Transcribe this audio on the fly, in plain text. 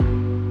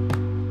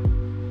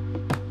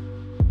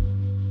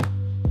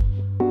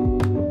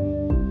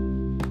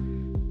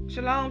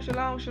Shalom,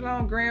 shalom,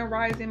 shalom. Grand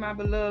rising, my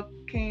beloved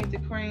kings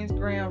and queens.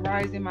 Grand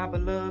rising, my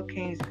beloved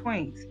kings and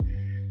queens.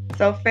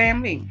 So,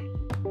 family,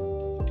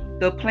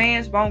 the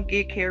plans won't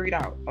get carried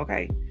out,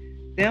 okay?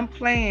 Them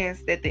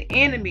plans that the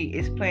enemy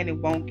is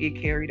planning won't get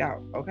carried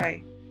out,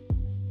 okay?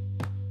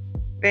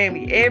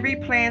 Family, every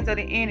plans of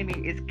the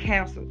enemy is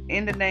canceled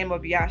in the name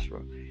of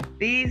Yahshua.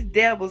 These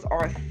devils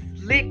are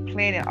slick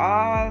planning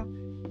all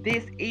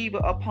this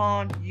evil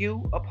upon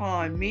you,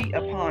 upon me,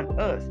 upon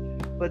us.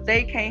 But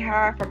they can't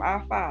hide from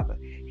our Father.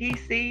 He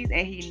sees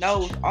and he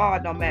knows all,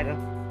 no matter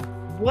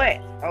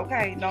what,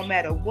 okay? No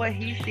matter what,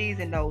 he sees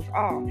and knows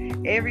all.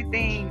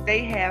 Everything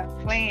they have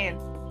planned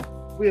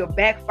will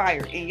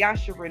backfire in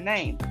Yahshua's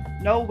name.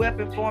 No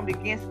weapon formed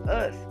against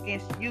us,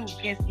 against you,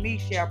 against me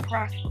shall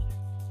prosper.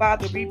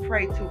 Father, we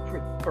pray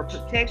for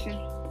protection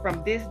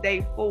from this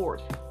day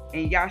forward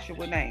in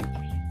Yahshua's name.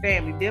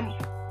 Family, them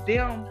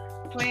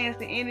plans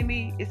the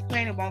enemy is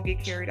planning won't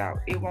get carried out.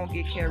 It won't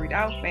get carried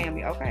out,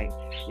 family. Okay,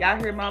 y'all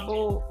hear my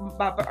you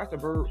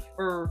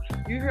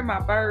hear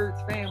my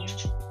birds, family.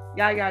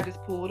 Y'all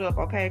just pulled up,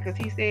 okay? Because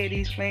he said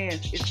these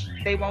plans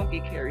they won't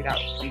get carried out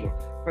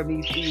from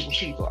these evil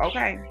people.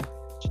 Okay,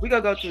 we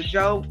gonna go to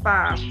Job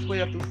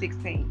 5:12 through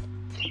 16,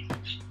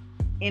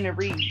 and it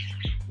reads.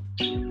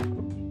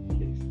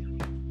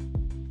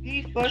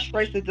 He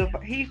frustrates the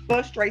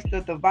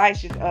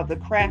devices of the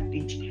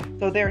crafty,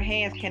 so their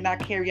hands cannot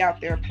carry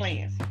out their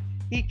plans.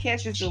 He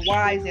catches the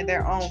wise in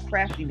their own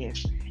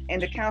craftiness,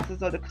 and the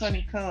counsels of the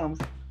cunning comes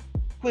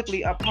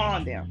quickly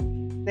upon them.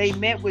 They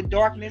met with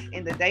darkness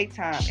in the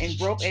daytime and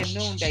broke at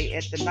noonday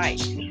at the night.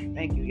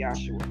 Thank you,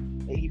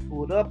 Yahshua. He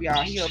pulled up,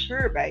 y'all. He up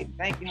here, baby.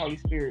 Thank you, Holy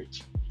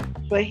Spirit.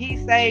 But he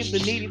saved the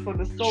needy from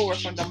the sword,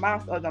 from the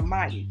mouth of the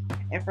mighty,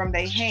 and from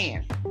their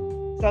hands.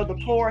 So the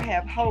poor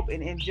have hope,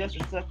 and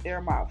injustice shut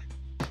their mouth.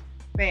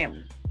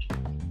 Family,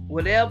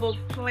 whatever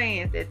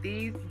plans that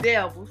these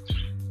devils,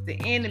 the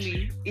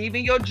enemy,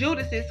 even your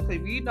Judases,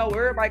 because you know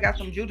everybody got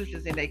some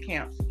Judases in their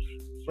camps.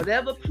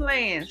 Whatever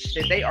plans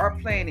that they are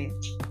planning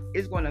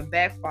is going to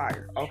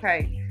backfire,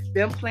 okay?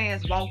 Them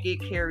plans won't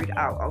get carried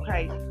out,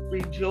 okay?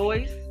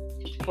 Rejoice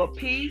for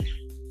peace,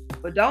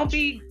 but don't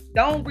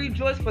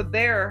rejoice for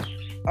their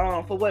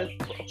for what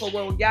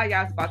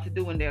Yaya's about to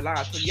do in their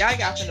lives. Because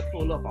Yaya's finna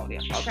pull up on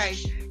them, okay?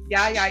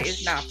 Yaya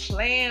is not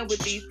playing with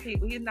these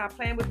people. He's not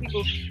playing with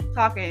people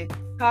talking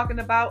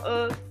about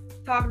us,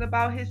 talking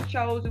about his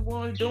chosen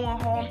ones, doing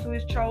harm to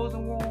his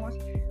chosen ones,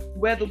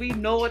 whether we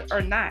know it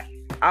or not.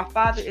 Our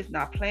Father is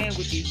not playing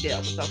with these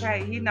devils,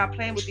 okay? He's not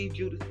playing with these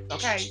Judases,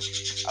 okay?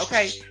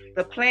 Okay,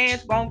 the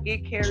plans won't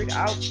get carried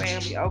out,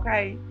 family,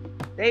 okay?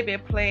 They've been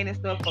planning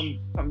stuff from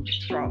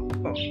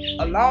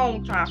a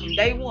long time, from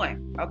day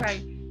one,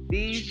 okay?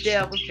 These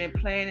devils been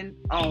planning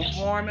on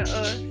harming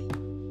us,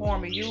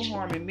 harming you,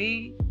 harming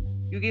me.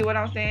 You get what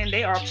I'm saying?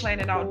 They are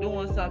planning on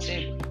doing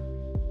something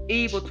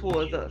evil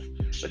towards us.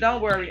 But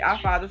don't worry, our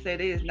Father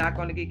said it is not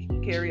going to get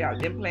carried out.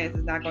 Them plans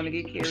is not going to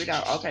get carried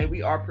out. Okay,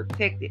 we are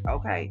protected.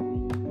 Okay,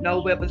 no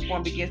weapons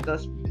formed against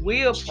us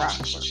will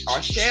prosper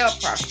or shall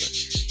prosper.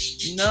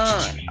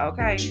 None.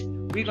 Okay,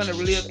 we're going to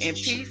live in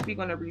peace. We're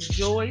going to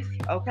rejoice.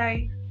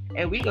 Okay,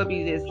 and we're going to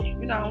be just,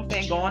 you know what I'm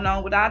saying, going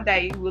on with our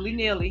day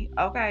willy-nilly.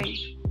 Okay,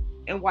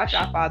 and watch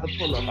our Father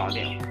pull up on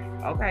them.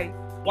 Okay,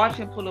 watch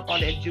him pull up on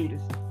that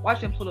Judas.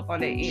 Watch him pull up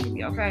on that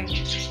enemy, okay?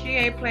 He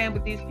ain't playing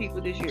with these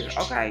people this year,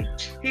 okay?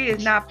 He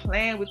is not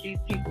playing with these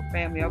people,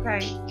 family,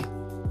 okay?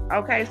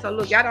 Okay, so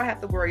look, y'all don't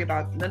have to worry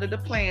about none of the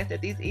plans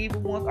that these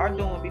evil ones are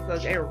doing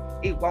because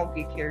it won't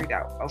get carried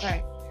out,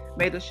 okay?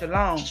 May the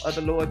shalom of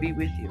the Lord be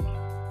with you.